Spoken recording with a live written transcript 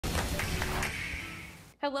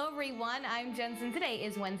Hello everyone, I'm Jensen. Today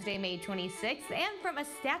is Wednesday, May 26th, and from a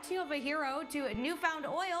statue of a hero to newfound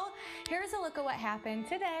oil, here's a look at what happened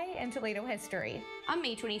today in Toledo history. On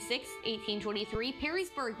May 26, 1823,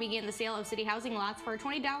 Perrysburg began the sale of city housing lots for a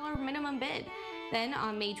 $20 minimum bid. Then,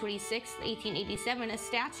 on May 26, 1887, a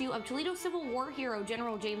statue of Toledo Civil War hero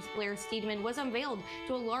General James Blair Steedman was unveiled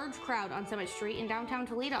to a large crowd on Summit Street in downtown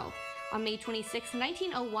Toledo. On May 26,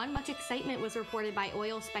 1901, much excitement was reported by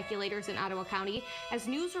oil speculators in Ottawa County as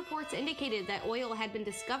news reports indicated that oil had been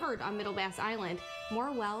discovered on Middle Bass Island.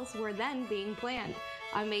 More wells were then being planned.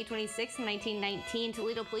 On May 26, 1919,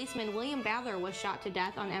 Toledo policeman William Bather was shot to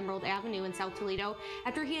death on Emerald Avenue in South Toledo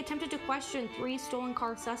after he attempted to question 3 stolen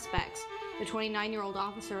car suspects. The 29-year-old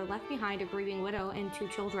officer left behind a grieving widow and 2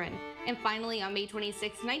 children. And finally, on May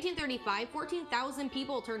 26, 1935, 14,000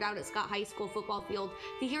 people turned out at Scott High School football field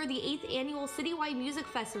to hear the 8th annual citywide music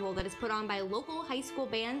festival that is put on by local high school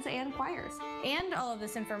bands and choirs. And all of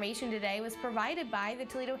this information today was provided by the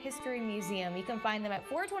Toledo History Museum. You can find them at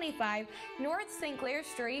 425 North St. Clair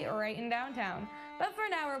Street right in downtown. But for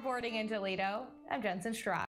now, reporting in Toledo, I'm Jensen Strock.